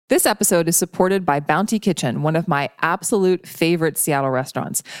This episode is supported by Bounty Kitchen, one of my absolute favorite Seattle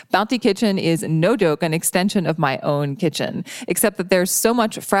restaurants. Bounty Kitchen is, no joke, an extension of my own kitchen, except that there's so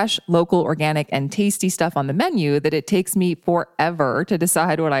much fresh, local, organic, and tasty stuff on the menu that it takes me forever to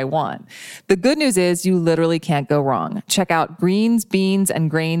decide what I want. The good news is you literally can't go wrong. Check out greens, beans,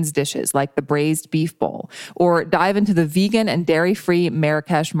 and grains dishes like the braised beef bowl, or dive into the vegan and dairy-free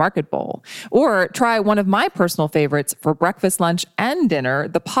Marrakesh market bowl, or try one of my personal favorites for breakfast, lunch, and dinner,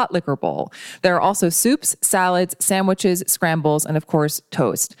 the pot liquor bowl. There are also soups, salads, sandwiches, scrambles, and of course,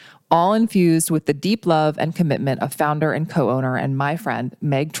 toast, all infused with the deep love and commitment of founder and co-owner and my friend,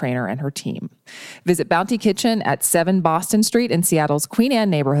 Meg Trainer, and her team. Visit Bounty Kitchen at 7 Boston Street in Seattle's Queen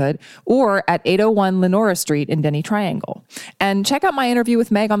Anne neighborhood, or at 801 Lenora Street in Denny Triangle. And check out my interview with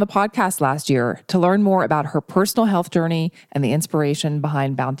Meg on the podcast last year to learn more about her personal health journey and the inspiration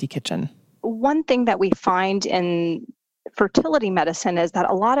behind Bounty Kitchen. One thing that we find in fertility medicine is that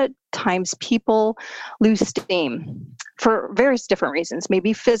a lot of times people lose steam for various different reasons,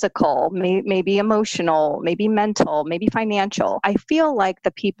 maybe physical, maybe emotional, maybe mental, maybe financial. I feel like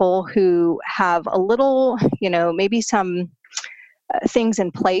the people who have a little, maybe some things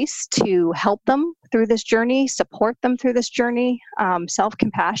in place to help them through this journey, support them through this journey,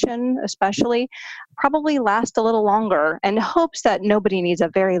 self-compassion especially, probably last a little longer, and hopes that nobody needs a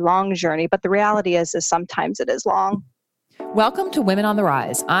very long journey. But the reality is sometimes it is long. Welcome to Women on the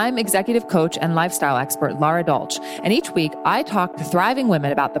Rise. I'm executive coach and lifestyle expert Lara Dolch, and each week I talk to thriving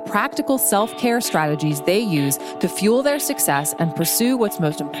women about the practical self-care strategies they use to fuel their success and pursue what's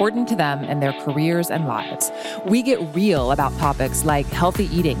most important to them in their careers and lives. We get real about topics like healthy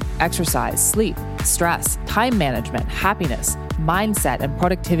eating, exercise, sleep, stress, time management, happiness, mindset, and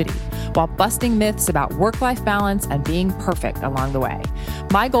productivity, while busting myths about work-life balance and being perfect along the way.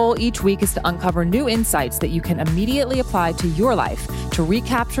 My goal each week is to uncover new insights that you can immediately apply to your life to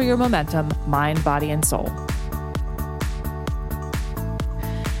recapture your momentum, mind, body, and soul.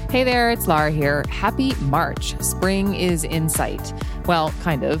 Hey there, it's Lara here. Happy March. Spring is in sight. Well,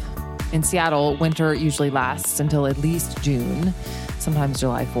 kind of. In Seattle, winter usually lasts until at least June, sometimes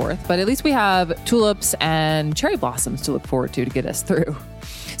July 4th, but at least we have tulips and cherry blossoms to look forward to get us through.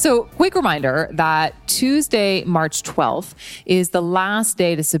 So, quick reminder that Tuesday, March 12th is the last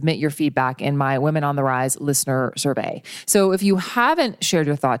day to submit your feedback in my Women on the Rise listener survey. So if you haven't shared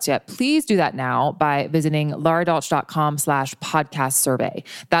your thoughts yet, please do that now by visiting laradolch.com/podcast survey.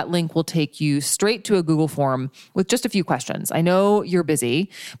 That link will take you straight to a Google form with just a few questions. I know you're busy,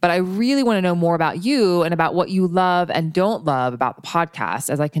 but I really want to know more about you and about what you love and don't love about the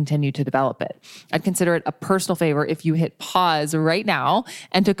podcast as I continue to develop it. I'd consider it a personal favor if you hit pause right now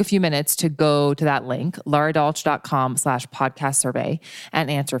and took a few minutes to go to that link, laradolch.com/podcast survey,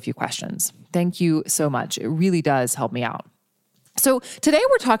 and answer a few questions. Thank you so much. It really does help me out. So today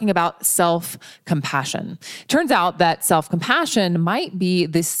we're talking about self-compassion. Turns out that self-compassion might be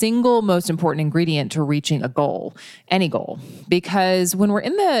the single most important ingredient to reaching a goal, any goal, because when we're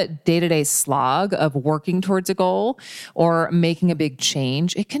in the day-to-day slog of working towards a goal or making a big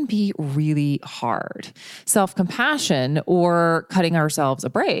change, it can be really hard. Self-compassion, or cutting ourselves a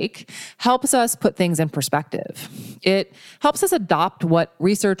break, helps us put things in perspective. It helps us adopt what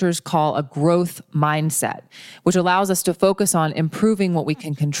researchers call a growth mindset, which allows us to focus on improving what we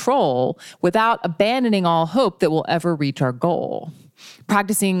can control without abandoning all hope that we'll ever reach our goal.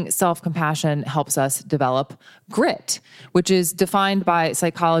 Practicing self-compassion helps us develop grit, which is defined by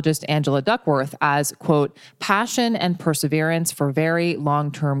psychologist Angela Duckworth as, quote, passion and perseverance for very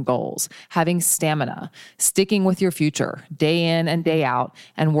long-term goals, having stamina, sticking with your future day in and day out,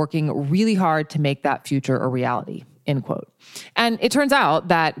 and working really hard to make that future a reality, end quote. And it turns out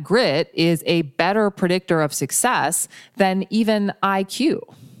that grit is a better predictor of success than even IQ.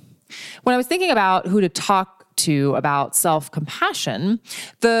 When I was thinking about who to talk to about self-compassion,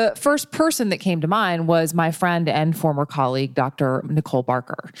 the first person that came to mind was my friend and former colleague, Dr. Nicole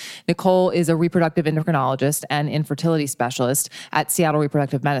Barker. Nicole is a reproductive endocrinologist and infertility specialist at Seattle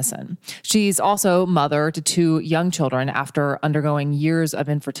Reproductive Medicine. She's also mother to 2 young children after undergoing years of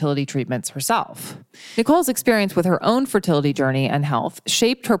infertility treatments herself. Nicole's experience with her own fertility journey and health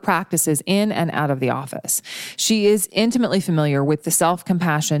shaped her practices in and out of the office. She is intimately familiar with the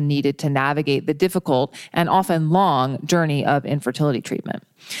self-compassion needed to navigate the difficult and often long journey of infertility treatment.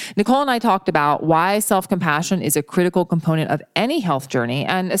 Nicole and I talked about why self-compassion is a critical component of any health journey,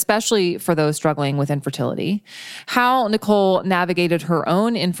 and especially for those struggling with infertility, how Nicole navigated her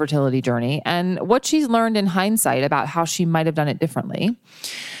own infertility journey, and what she's learned in hindsight about how she might have done it differently,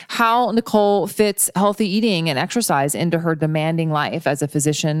 how Nicole fits healthy eating and exercise into her demanding life as a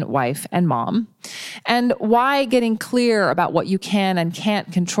physician, wife, and mom, and why getting clear about what you can and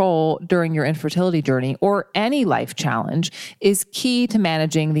can't control during your infertility journey or any life challenge is key to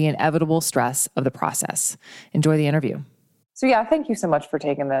managing the inevitable stress of the process. Enjoy the interview. So thank you so much for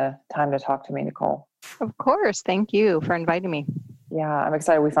taking the time to talk to me, Nicole. Of course. Thank you for inviting me. Yeah, I'm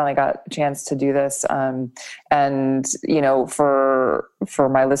excited we finally got a chance to do this. And, for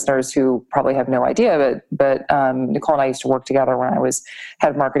my listeners who probably have no idea, but Nicole and I used to work together when I was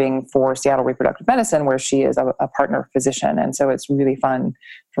head of marketing for Seattle Reproductive Medicine, where she is a partner physician. And so it's really fun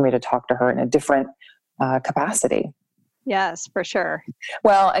for me to talk to her in a different capacity. Yes, for sure.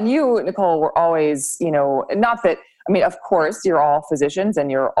 Well, and you, Nicole, were always, not that, of course, you're all physicians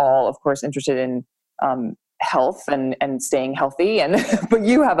and you're all, of course, interested in health and staying healthy, but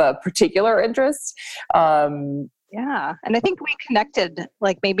you have a particular interest. Yeah. And I think we connected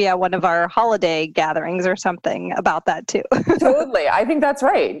like maybe at one of our holiday gatherings or something about that too. Totally. I think that's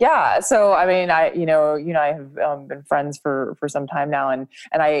right. Yeah. So, I have been friends for some time now. And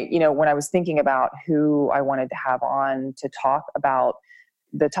I, when I was thinking about who I wanted to have on to talk about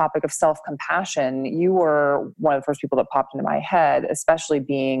the topic of self-compassion, you were one of the first people that popped into my head, especially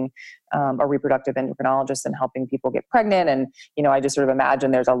being a reproductive endocrinologist and helping people get pregnant. And, I just sort of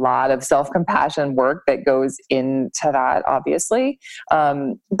imagine there's a lot of self-compassion work that goes into that, obviously.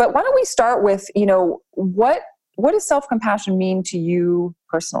 But why don't we start with, what does self-compassion mean to you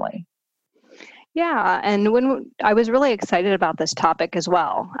personally? Yeah. And when I was really excited about this topic as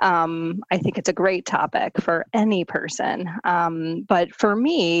well, I think it's a great topic for any person. But for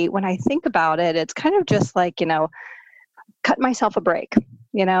me, when I think about it, it's kind of just like, cut myself a break,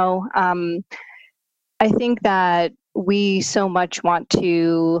 I think that we so much want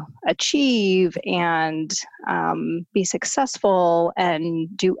to achieve and be successful and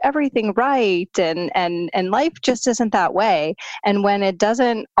do everything right, and life just isn't that way. And when it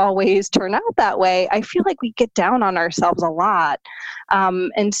doesn't always turn out that way, I feel like we get down on ourselves a lot.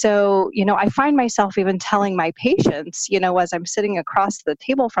 And so, I find myself even telling my patients, as I'm sitting across the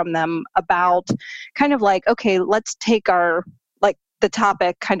table from them, about kind of like, okay, let's take the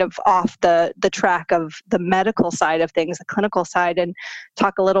topic kind of off the track of the medical side of things, the clinical side, and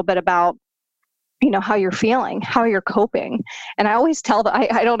talk a little bit about, how you're feeling, how you're coping. And I always tell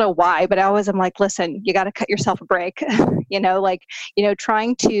I don't know why, but I always am like, listen, you got to cut yourself a break,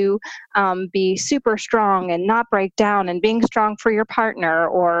 trying to be super strong and not break down and being strong for your partner,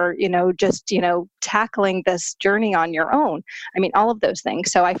 or, just, tackling this journey on your own. All of those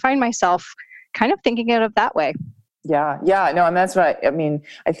things. So I find myself kind of thinking of it that way. Yeah. No, and that's what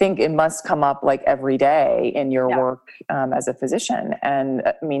I think it must come up like every day in your work as a physician. And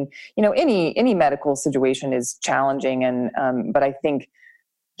any medical situation is challenging. And, but I think,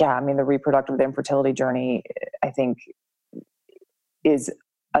 the reproductive, the infertility journey, I think is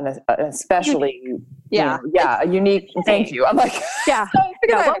an especially, a unique, thank you. I'm like,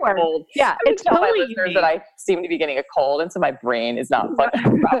 cold. Yeah. It's totally my listeners that I seem to be getting a cold. And so my brain is not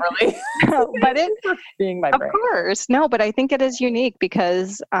functioning properly. But it's being my brain. Of course. No, but I think it is unique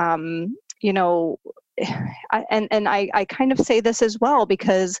because, I kind of say this as well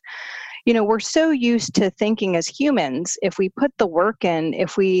because, we're so used to thinking as humans, if we put the work in,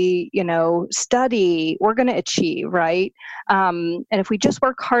 if we, study, we're going to achieve, right? And if we just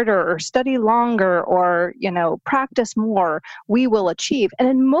work harder or study longer or, practice more, we will achieve. And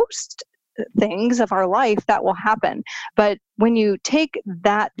in most things of our life, that will happen. But when you take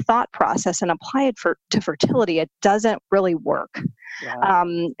that thought process and apply it to fertility, it doesn't really work. Yeah.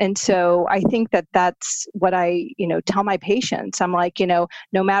 And so I think that that's what I, tell my patients. I'm like, no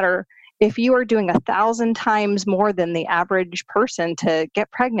matter if you are doing 1,000 times more than the average person to get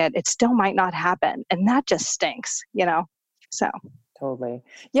pregnant, it still might not happen. And that just stinks, so. Totally.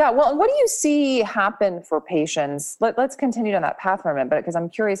 Yeah. Well, and what do you see happen for patients? Let's continue on that path for a minute, but because I'm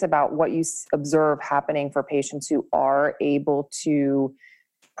curious about what you observe happening for patients who are able to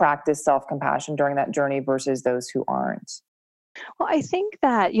practice self-compassion during that journey versus those who aren't. Well, I think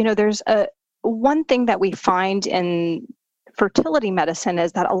that, there's one thing that we find in fertility medicine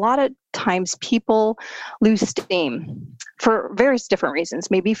is that a lot of times people lose steam for various different reasons,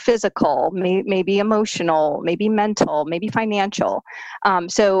 maybe physical, maybe emotional, maybe mental, maybe financial.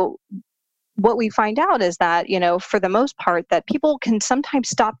 So what we find out is that, for the most part, that people can sometimes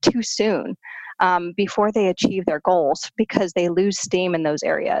stop too soon. before they achieve their goals because they lose steam in those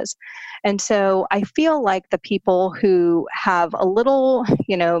areas. And so I feel like the people who have a little,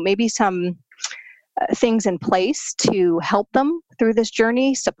 maybe some things in place to help them through this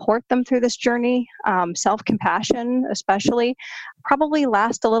journey, support them through this journey, self-compassion especially, probably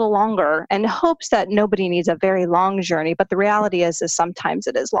last a little longer, and hopes that nobody needs a very long journey. But the reality is sometimes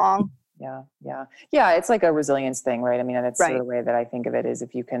it is long. Yeah. It's like a resilience thing, right? I mean, and it's Right. sort of the way that I think of it is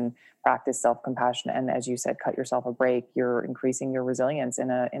if you can practice self-compassion and, as you said, cut yourself a break, you're increasing your resilience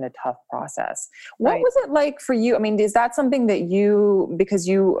in a tough process. What Right. was it like for you? I mean, is that something that because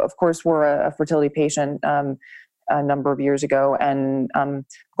you, of course, were a fertility patient a number of years ago, and of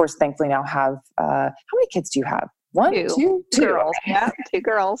course, thankfully now have how many kids do you have? One, two girls. Yeah, 2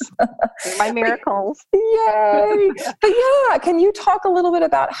 girls. They're my miracles. Yay! But yeah, can you talk a little bit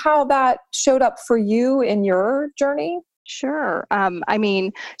about how that showed up for you in your journey? Sure. I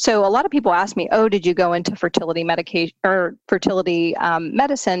mean, so a lot of people ask me, "Oh, did you go into fertility medication or fertility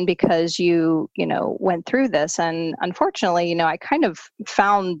medicine because you went through this?" And unfortunately, I kind of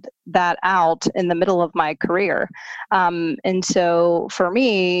found that out in the middle of my career. And so for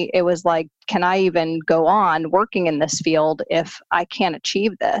me, it was like, can I even go on working in this field if I can't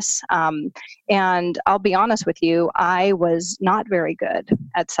achieve this? And I'll be honest with you, I was not very good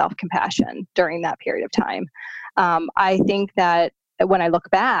at self-compassion during that period of time. I think that when I look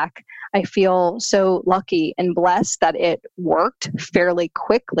back, I feel so lucky and blessed that it worked fairly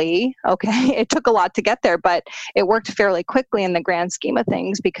quickly. Okay. It took a lot to get there, but it worked fairly quickly in the grand scheme of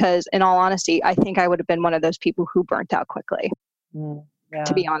things, because in all honesty, I think I would have been one of those people who burnt out quickly,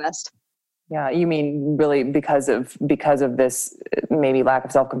 to be honest. Yeah. You mean really because of this maybe lack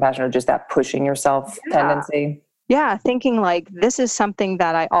of self-compassion or just that pushing yourself tendency? Yeah, thinking like, this is something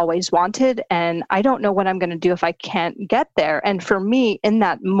that I always wanted, and I don't know what I'm going to do if I can't get there. And for me, in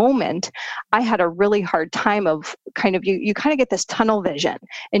that moment, I had a really hard time of kind of, you kind of get this tunnel vision,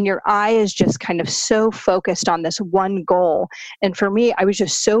 and your eye is just kind of so focused on this one goal. And for me, I was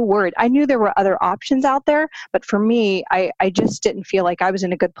just so worried. I knew there were other options out there, but for me, I just didn't feel like I was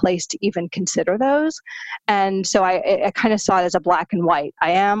in a good place to even consider those. And so I kind of saw it as a black and white.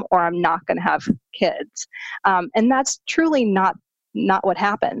 I am or I'm not going to have kids. And that's truly not what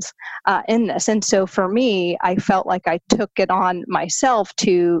happens in this. And so for me, I felt like I took it on myself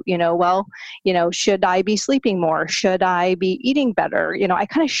to, should I be sleeping more? Should I be eating better? I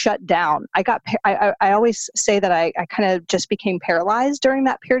kind of shut down. I always say that I kind of just became paralyzed during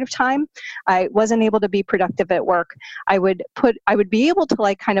that period of time. I wasn't able to be productive at work. I would be able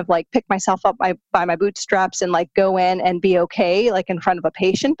to pick myself up by my bootstraps and go in and be okay, in front of a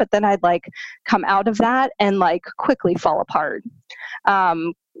patient. But then I'd come out of that and quickly fall apart.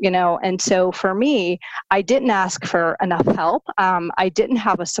 And so for me, I didn't ask for enough help. I didn't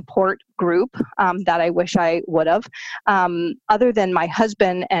have a support group that I wish I would have, other than my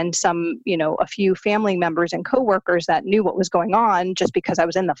husband and some, a few family members and coworkers that knew what was going on just because I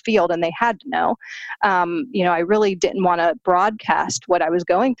was in the field and they had to know. I really didn't want to broadcast what I was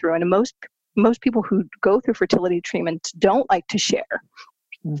going through. And most people who go through fertility treatments don't like to share.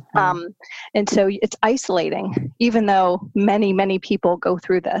 Mm-hmm. And so it's isolating, even though many, many people go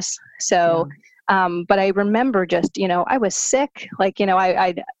through this. So, but I remember just, I was sick,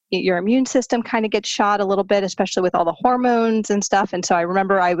 your immune system kind of gets shot a little bit, especially with all the hormones and stuff. And so I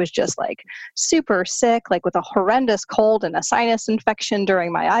remember I was just super sick, with a horrendous cold and a sinus infection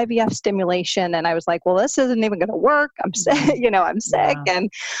during my IVF stimulation. And I was like, well, this isn't even going to work. I'm sick, I'm sick. Yeah. And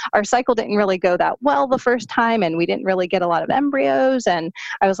our cycle didn't really go that well the first time. And we didn't really get a lot of embryos. And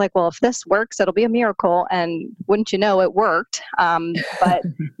I was like, well, if this works, it'll be a miracle. And wouldn't you know, it worked. But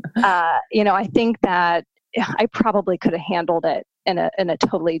I think that I probably could have handled it in a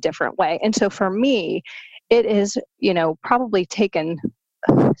totally different way. And so for me, it is, probably taken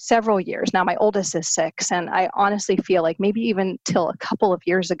several years. Now my oldest is 6, and I honestly feel like maybe even till a couple of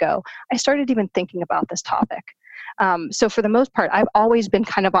years ago, I started even thinking about this topic. So for the most part, I've always been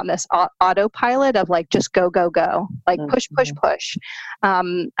kind of on this autopilot of just go, go, go, push, push, push.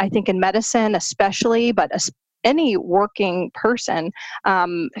 I think in medicine especially, but any working person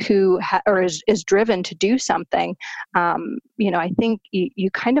who is driven to do something, I think you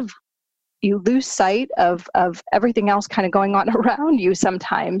kind of, you lose sight of everything else kind of going on around you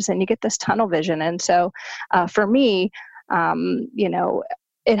sometimes, and you get this tunnel vision. And so for me,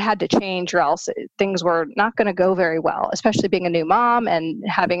 it had to change, or else things were not going to go very well, especially being a new mom and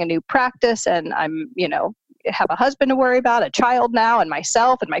having a new practice. And I'm, have a husband to worry about, a child now, and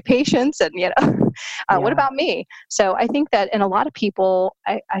myself and my patients, and what about me? So I think that in a lot of people,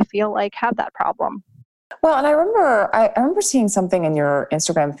 I feel have that problem. Well, and I remember seeing something in your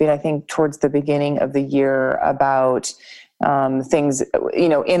Instagram feed, I think towards the beginning of the year, about things,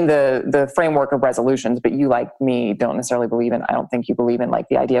 in the framework of resolutions, but you, like me, don't necessarily believe in, I don't think you believe in like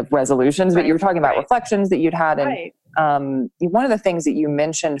the idea of resolutions, but you were talking about reflections that you'd had. And one of the things that you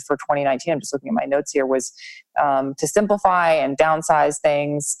mentioned for 2019, I'm just looking at my notes here, was to simplify and downsize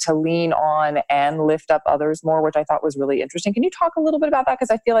things, to lean on and lift up others more, which I thought was really interesting. Can you talk a little bit about that? Because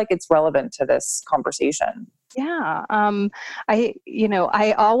I feel like it's relevant to this conversation. Yeah.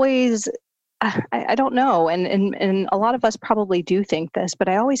 I always, I don't know. And a lot of us probably do think this, but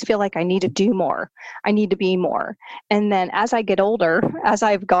I always feel like I need to do more. I need to be more. And then as I get older, as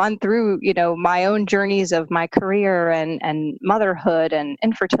I've gone through, my own journeys of my career and motherhood and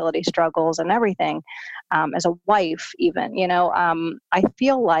infertility struggles and everything, as a wife, even, I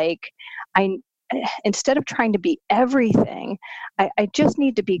feel like instead of trying to be everything, I just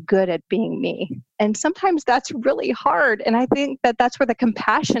need to be good at being me. And sometimes that's really hard. And I think that that's where the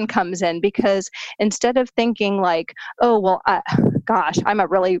compassion comes in, because instead of thinking like, oh, well, gosh, I'm a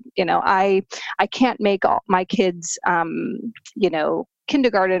really, I can't make all my kids,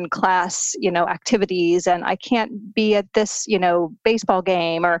 kindergarten class, activities, and I can't be at this, baseball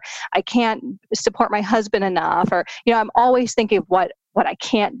game, or I can't support my husband enough, or, I'm always thinking of what I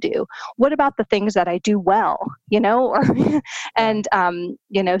can't do. What about the things that I do well, or, and,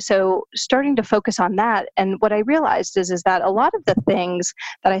 so starting to focus on that. And what I realized is that a lot of the things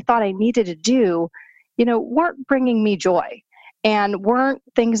that I thought I needed to do, weren't bringing me joy and weren't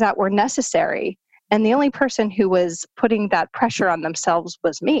things that were necessary. And the only person who was putting that pressure on themselves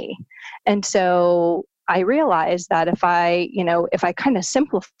was me. And so I realized that if I kind of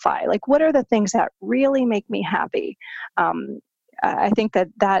simplify, like, what are the things that really make me happy? I think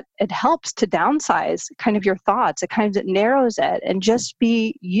that it helps to downsize kind of your thoughts. It kind of narrows it, and just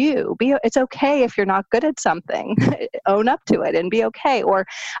be you. It's okay if you're not good at something. Own up to it and be okay. Or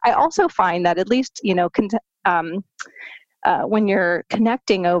I also find that at least, when you're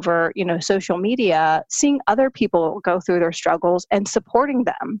connecting over, social media, seeing other people go through their struggles and supporting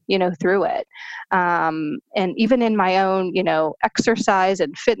them, through it. And even in my own, exercise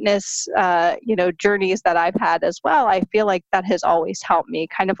and fitness, journeys that I've had as well, I feel like that has always helped me,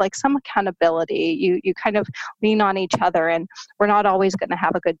 kind of like some accountability. You kind of lean on each other, and we're not always going to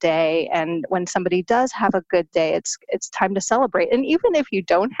have a good day. And when somebody does have a good day, it's time to celebrate. And even if you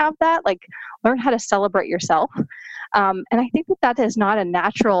don't have that, like, learn how to celebrate yourself. And I think that is not a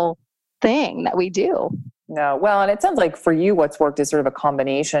natural thing that we do. No. Well, and it sounds like for you, what's worked is sort of a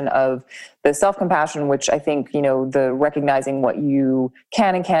combination of the self-compassion, which I think, the recognizing what you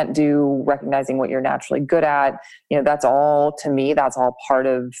can and can't do, recognizing what you're naturally good at, that's all, to me, that's all part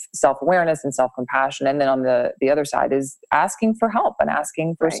of self-awareness and self-compassion. And then on the other side is asking for help and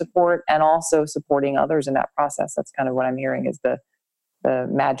asking for support, and also supporting others in that process. That's kind of what I'm hearing is the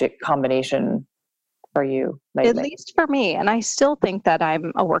magic combination for you lately. At least for me. And I still think that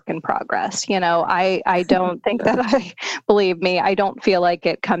I'm a work in progress. I don't think that believe me, I don't feel like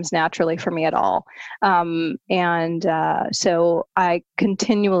it comes naturally for me at all. So I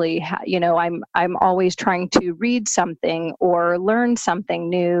continually, I'm always trying to read something or learn something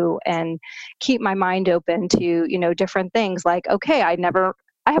new and keep my mind open to, different things. Like, okay, I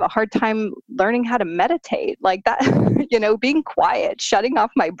have a hard time learning how to meditate, like that, being quiet, shutting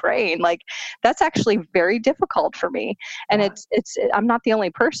off my brain. Like, that's actually very difficult for me. And I'm not the only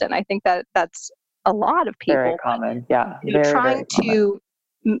person. I think that that's a lot of people. Very common. Yeah. Trying to,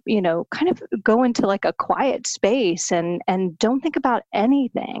 kind of go into like a quiet space and don't think about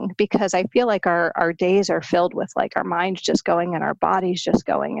anything, because I feel like our days are filled with like our minds just going and our bodies just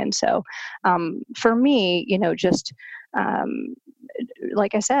going. And so, for me, just,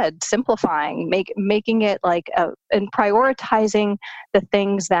 like I said, simplifying, making it like and prioritizing the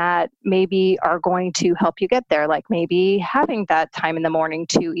things that maybe are going to help you get there. Like maybe having that time in the morning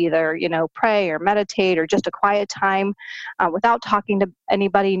to either, pray or meditate, or just a quiet time without talking to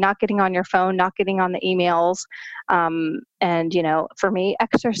anybody, not getting on your phone, not getting on the emails. And, for me,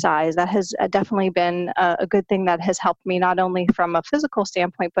 exercise, that has definitely been a good thing that has helped me, not only from a physical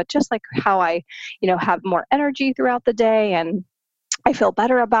standpoint, but just like how I, have more energy throughout the day, and I feel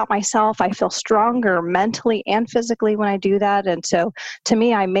better about myself. I feel stronger mentally and physically when I do that. And so to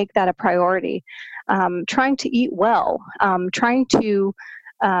me, I make that a priority. Trying to eat well, trying to,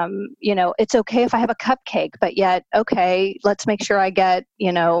 it's okay if I have a cupcake, but yet, okay, let's make sure I get,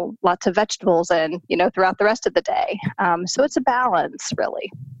 lots of vegetables in, throughout the rest of the day. So it's a balance,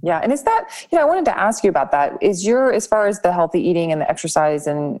 really. Yeah. And is that, I wanted to ask you about that. As far as the healthy eating and the exercise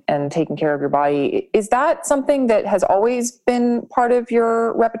and taking care of your body, is that something that has always been part of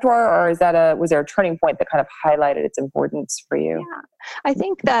your repertoire, or was there a turning point that kind of highlighted its importance for you? Yeah, I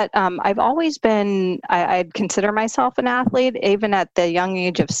think that I've always been, I'd consider myself an athlete. Even at the young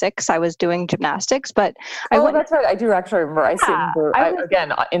age of 6, I was doing gymnastics, but that's right. I do actually remember. I see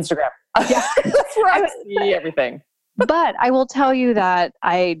again, on Instagram. Yeah. That's where I see everything. But I will tell you that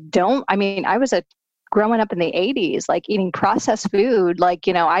I was growing up in the 80s, like eating processed food, like,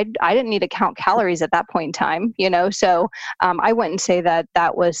 I didn't need to count calories at that point in time, so I wouldn't say that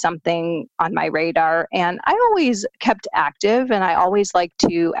that was something on my radar. And I always kept active and I always liked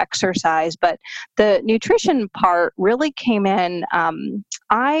to exercise, but the nutrition part really came in.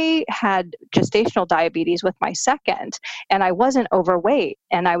 I had gestational diabetes with my second, and I wasn't overweight,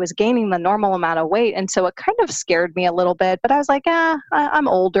 and I was gaining the normal amount of weight. And so it kind of scared me a little bit, but I was like, I'm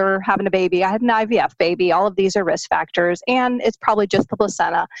older, having a baby. I had an IVF baby. All of these are risk factors, and it's probably just the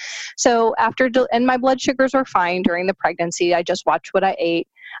placenta. So and my blood sugars were fine during the pregnancy. I just watched what I ate.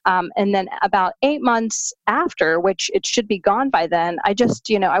 And then about 8 months after, which it should be gone by then, I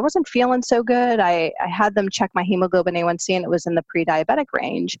just, I wasn't feeling so good. I had them check my hemoglobin A1C, and it was in the pre-diabetic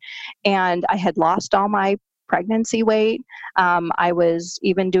range. And I had lost all my pregnancy weight. I was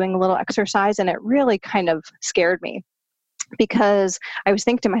even doing a little exercise, and it really kind of scared me, because I was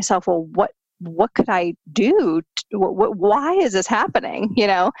thinking to myself, well, what could I do? Why is this happening?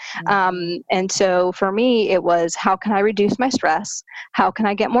 And so for me, it was, how can I reduce my stress? How can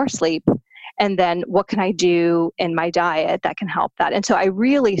I get more sleep? And then what can I do in my diet that can help that? And so I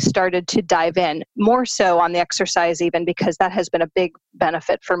really started to dive in more so on the exercise, even because that has been a big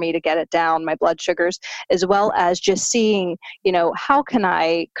benefit for me to get it down, my blood sugars, as well as just seeing, how can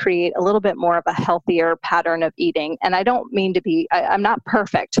I create a little bit more of a healthier pattern of eating? And I don't mean to be, I'm not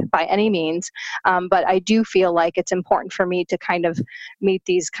perfect by any means, but I do feel like it's important for me to kind of meet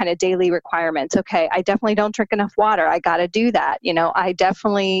these kind of daily requirements. Okay, I definitely don't drink enough water. I got to do that. I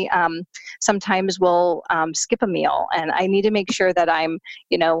definitely sometimes will skip a meal, and I need to make sure that I'm,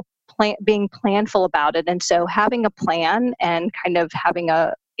 being planful about it. And so having a plan and kind of having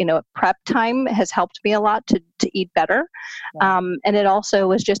a prep time has helped me a lot to eat better. And it also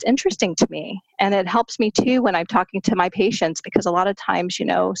was just interesting to me. And it helps me too when I'm talking to my patients, because a lot of times,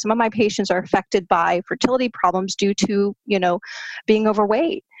 some of my patients are affected by fertility problems due to, being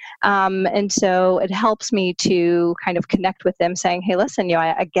overweight. And so it helps me to kind of connect with them, saying, hey, listen,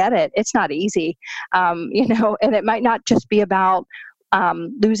 I get it. It's not easy, and it might not just be about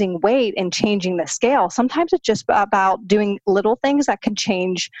losing weight and changing the scale. Sometimes it's just about doing little things that can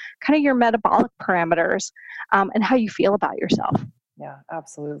change kind of your metabolic parameters and how you feel about yourself. Yeah,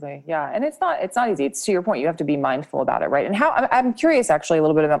 absolutely. Yeah. And it's not easy. It's, to your point, you have to be mindful about it. Right. And I'm curious actually a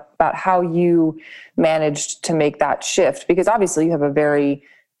little bit about how you managed to make that shift, because obviously you have a very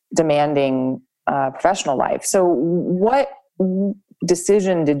demanding professional life. So what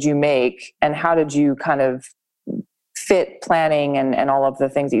decision did you make, and how did you kind of fit planning and all of the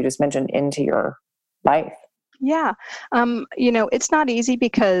things that you just mentioned into your life? Yeah. It's not easy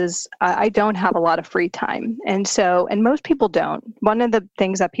because I don't have a lot of free time. And most people don't. One of the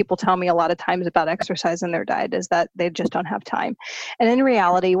things that people tell me a lot of times about exercise in their diet is that they just don't have time. And in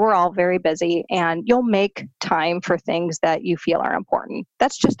reality, we're all very busy, and you'll make time for things that you feel are important.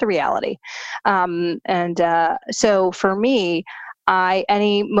 That's just the reality. So for me,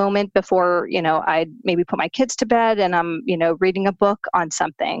 any moment before, I'd maybe put my kids to bed and I'm, reading a book on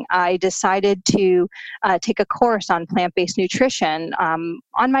something, I decided to take a course on plant-based nutrition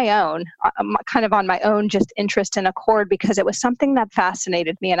on my own, kind of on my own, just interest and accord, because it was something that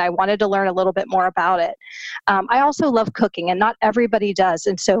fascinated me and I wanted to learn a little bit more about it. I also love cooking, and not everybody does.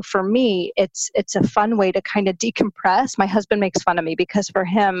 And so for me, it's a fun way to kind of decompress. My husband makes fun of me because for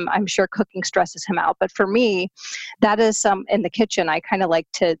him, I'm sure cooking stresses him out. But for me, that is in the kitchen. I kind of like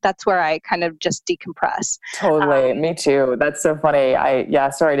that's where I kind of just decompress. Totally. Me too. That's so funny.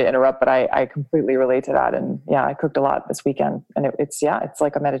 Sorry to interrupt, but I completely relate to that. And yeah, I cooked a lot this weekend, and it's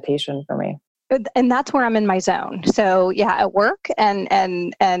like a meditation for me. And that's where I'm in my zone. So yeah, at work and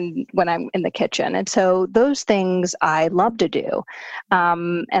when I'm in the kitchen. And so those things I love to do.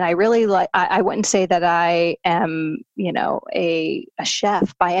 And I really I wouldn't say that I am, a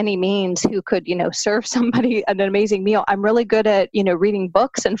chef by any means who could, serve somebody an amazing meal. I'm really good at, reading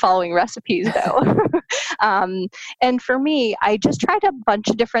books and following recipes though. And for me, I just tried a bunch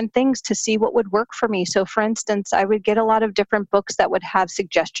of different things to see what would work for me. So for instance, I would get a lot of different books that would have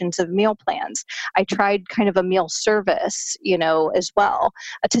suggestions of meal plans. ingredients. I tried kind of a meal service, as well,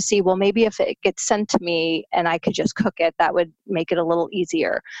 to see, well, maybe if it gets sent to me and I could just cook it, that would make it a little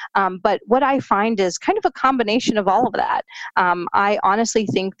easier. But what I find is kind of a combination of all of that. I honestly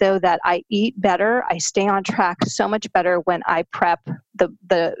think, though, that I eat better. I stay on track so much better when I prep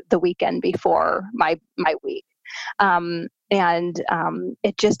the weekend before my week. Even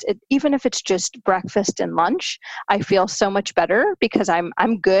if it's just breakfast and lunch, I feel so much better because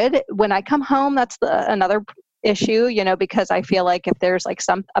I'm good. When I come home, that's another issue, because I feel like if there's like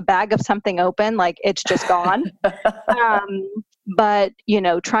a bag of something open, like it's just gone. But,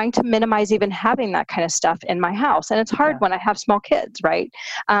 trying to minimize even having that kind of stuff in my house. And it's hard when I have small kids, right?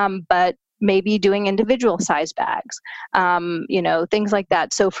 But maybe doing individual size bags, things like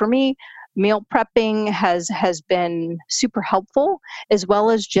that. So for me, meal prepping has been super helpful, as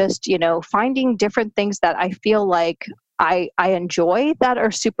well as just, finding different things that I feel like I enjoy that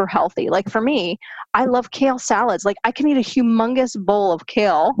are super healthy. Like for me, I love kale salads. Like I can eat a humongous bowl of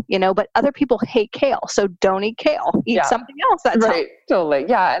kale, but other people hate kale. So don't eat kale. Eat something else. That's right. Totally.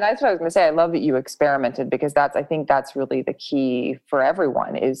 Yeah. And that's what I was going to say. I love that you experimented, because I think that's really the key for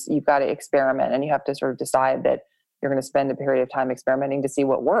everyone is you've got to experiment, and you have to sort of decide that you're going to spend a period of time experimenting to see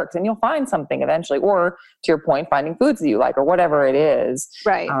what works, and you'll find something eventually, or to your point, finding foods that you like or whatever it is.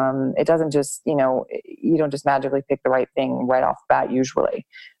 Right. It doesn't just, you don't just magically pick the right thing right off the bat usually.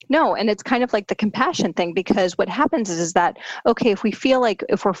 No, and it's kind of like the compassion thing, because what happens is that, okay, if we feel like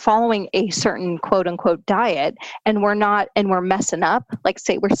if we're following a certain quote unquote diet and we're messing up, like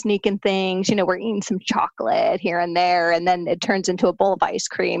say we're sneaking things, we're eating some chocolate here and there, and then it turns into a bowl of ice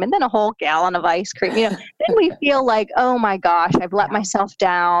cream and then a whole gallon of ice cream, then we feel like, oh my gosh, I've let myself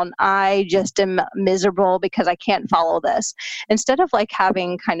down. I just am miserable because I can't follow this. Instead of like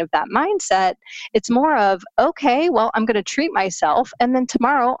having kind of that mindset, it's more of, okay, well, I'm going to treat myself, and then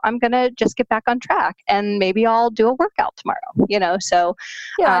tomorrow I'm going to just get back on track, and maybe I'll do a workout tomorrow, so.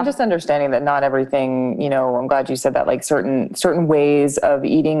 Yeah. And just understanding that not everything, I'm glad you said that, like certain ways of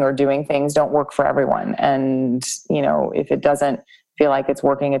eating or doing things don't work for everyone. And, if it doesn't feel like it's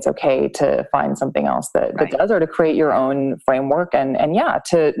working, it's okay to find something else that does, or to create your own framework and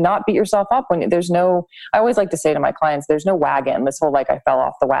to not beat yourself up when I always like to say to my clients, there's no wagon. This whole, like, I fell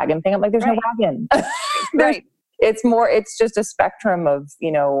off the wagon thing. I'm like, there's no wagon. Right. It's just a spectrum of,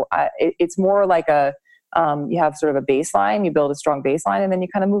 it's more like you have sort of a baseline, you build a strong baseline, and then you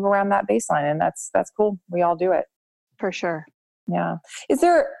kind of move around that baseline, and that's cool. We all do it. For sure. Yeah. Is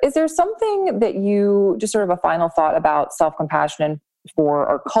there something that you, just sort of a final thought about self-compassion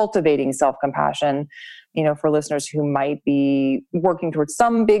or cultivating self-compassion, for listeners who might be working towards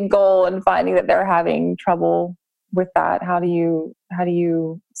some big goal and finding that they're having trouble with that? How do you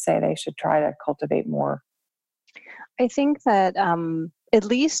say they should try to cultivate more? I think that at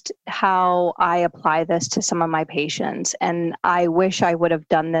least how I apply this to some of my patients, and I wish I would have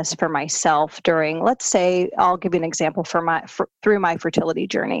done this for myself during, let's say, I'll give you an example through my fertility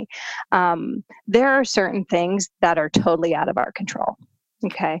journey. There are certain things that are totally out of our control.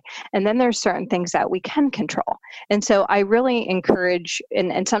 Okay. And then there's certain things that we can control. And so I really encourage,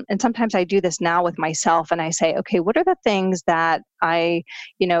 and sometimes I do this now with myself, and I say, okay, what are the things that I,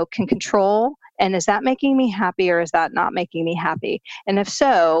 can control? And is that making me happy, or is that not making me happy? And if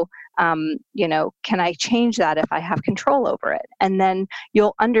so, can I change that if I have control over it? And then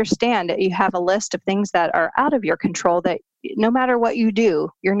you'll understand that you have a list of things that are out of your control that no matter what you do,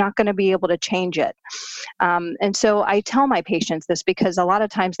 you're not going to be able to change it. And so I tell my patients this, because a lot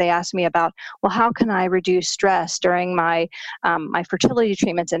of times they ask me about, well, how can I reduce stress during my fertility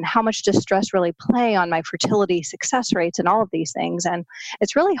treatments, and how much does stress really play on my fertility success rates and all of these things? And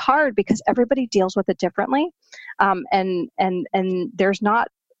it's really hard because everybody deals with it differently. And there's not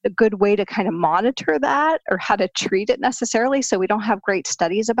a good way to kind of monitor that or how to treat it necessarily. So we don't have great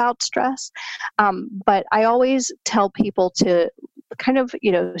studies about stress. But I always tell people to kind of,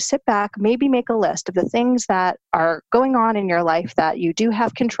 sit back, maybe make a list of the things that are going on in your life that you do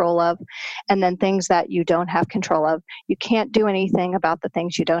have control of, and then things that you don't have control of. You can't do anything about the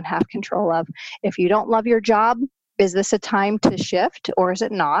things you don't have control of. If you don't love your job, is this a time to shift, or is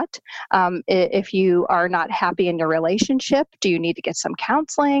it not? If you are not happy in your relationship, do you need to get some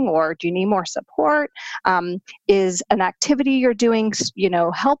counseling, or do you need more support? Is an activity you're doing,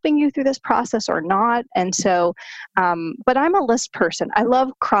 helping you through this process or not? And so, but I'm a list person. I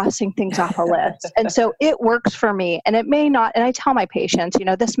love crossing things off a list. And so it works for me, and it may not, and I tell my patients,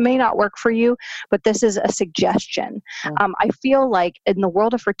 this may not work for you, but this is a suggestion. I feel like in the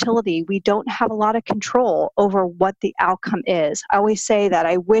world of fertility, we don't have a lot of control over what the outcome is. I always say that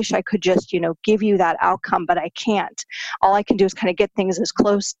I wish I could just, give you that outcome, but I can't. All I can do is kind of get things as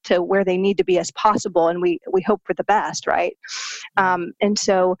close to where they need to be as possible, and we hope for the best, right? And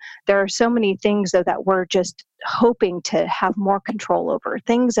so there are so many things, though, that we're just hoping to have more control over.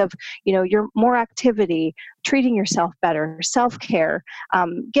 Things of, your more activity, treating yourself better, self-care,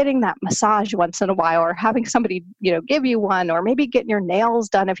 getting that massage once in a while, or having somebody, give you one, or maybe getting your nails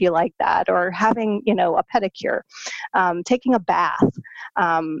done if you like that, or having, a pedicure, taking a bath.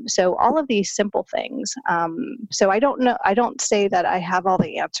 So all of these simple things. So I don't say that I have all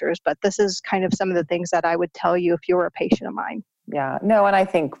the answers, but this is kind of some of the things that I would tell you if you were a patient of mine. Yeah, no, and I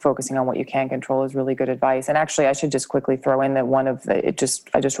think focusing on what you can control is really good advice. And actually, I should just quickly throw in that I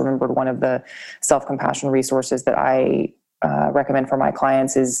just remembered one of the self-compassion resources that I recommend for my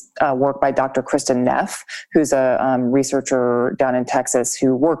clients is work by Dr. Kristen Neff, who's a researcher down in Texas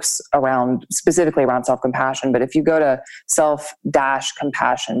who works specifically around self-compassion. But if you go to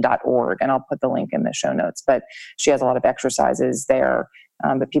self-compassion.org, and I'll put the link in the show notes, but she has a lot of exercises there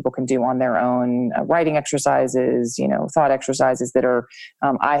that people can do on their own, writing exercises, thought exercises that are,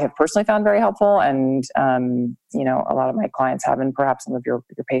 I have personally found very helpful. And, a lot of my clients have, and perhaps some of your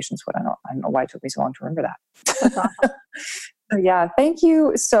patients would. I don't know why it took me so long to remember that. That's awesome. Yeah. Thank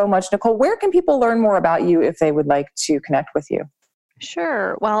you so much, Nicole. Where can people learn more about you if they would like to connect with you?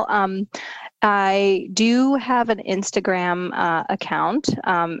 Sure. Well, I do have an Instagram account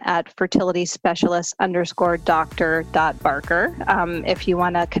at fertilityspecialist_Dr.Barker. If you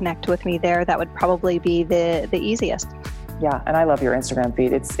want to connect with me there, that would probably be the easiest. Yeah, and I love your Instagram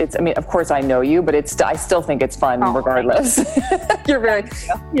feed. It's. I mean, of course, I know you, but I still think it's fun regardless. You're very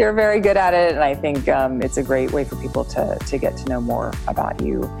good at it, and I think it's a great way for people to get to know more about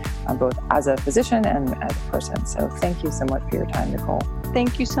you, both as a physician and as a person. So, thank you so much for your time, Nicole.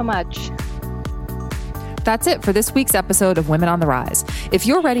 Thank you so much. That's it for this week's episode of Women on the Rise. If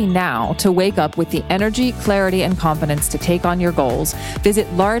you're ready now to wake up with the energy, clarity, and confidence to take on your goals, visit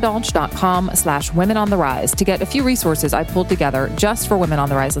lauradolch.com/Women on the Rise to get a few resources I pulled together just for Women on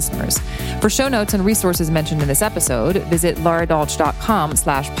the Rise listeners. For show notes and resources mentioned in this episode, visit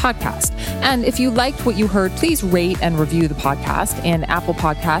lauradolch.com/podcast. And if you liked what you heard, please rate and review the podcast in Apple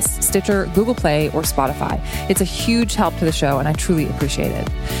Podcasts, Stitcher, Google Play, or Spotify. It's a huge help to the show, and I truly appreciate it.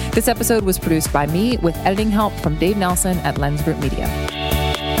 This episode was produced by me with editing help from Dave Nelson at Lens Group Media.